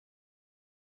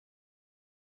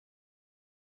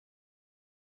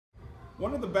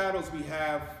One of the battles we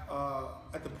have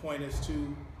at the point is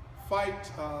to fight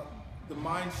the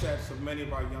mindsets of many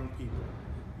of our young people.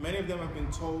 Many of them have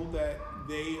been told that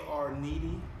they are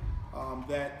needy,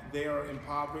 that they are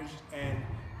impoverished, and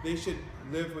they should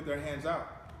live with their hands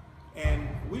out. And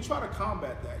we try to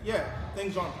combat that. Yeah,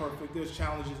 things aren't perfect, there's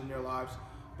challenges in their lives,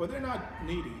 but they're not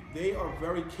needy. They are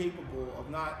very capable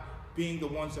of not being the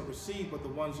ones that receive, but the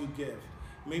ones who give.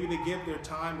 Maybe they give their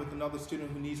time with another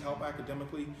student who needs help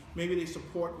academically. Maybe they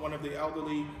support one of the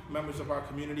elderly members of our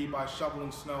community by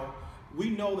shoveling snow.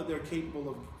 We know that they're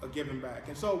capable of giving back.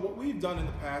 And so what we've done in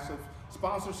the past is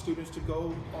sponsor students to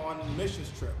go on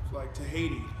missions trips, like to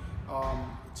Haiti,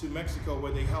 to Mexico,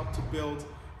 where they help to build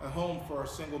a home for a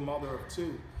single mother of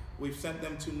two. We've sent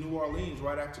them to New Orleans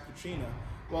right after Katrina.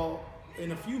 Well,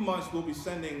 in a few months, we'll be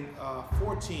sending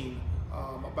 14,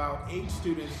 about 8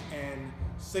 students and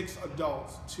 6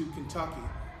 adults to Kentucky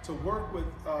to work with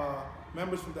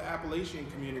members from the Appalachian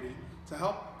community to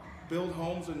help build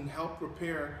homes and help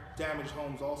repair damaged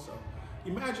homes also.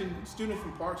 Imagine students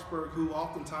from Parkesburg who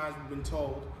oftentimes have been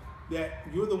told that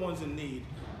you're the ones in need.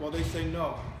 Well, they say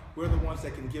no, we're the ones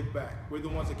that can give back. We're the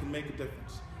ones that can make a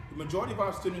difference. The majority of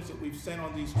our students that we've sent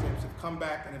on these trips have come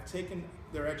back and have taken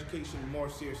their education more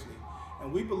seriously.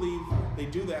 And we believe they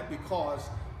do that because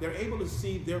they're able to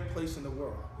see their place in the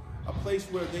world, a place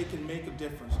where they can make a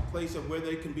difference, a place where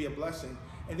they can be a blessing.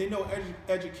 And they know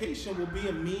education will be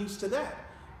a means to that.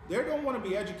 They don't want to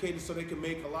be educated so they can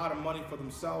make a lot of money for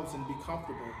themselves and be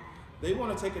comfortable. They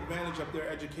want to take advantage of their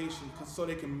education so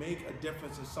they can make a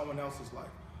difference in someone else's life.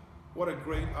 What a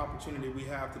great opportunity we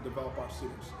have to develop our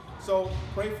students. So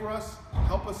pray for us,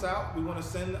 help us out. We want to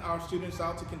send our students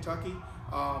out to Kentucky.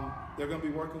 They're going to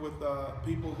be working with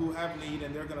people who have need,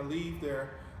 and they're going to leave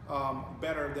there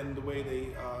better than the way they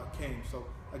came. So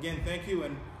again, thank you,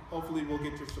 and hopefully we'll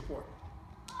get your support.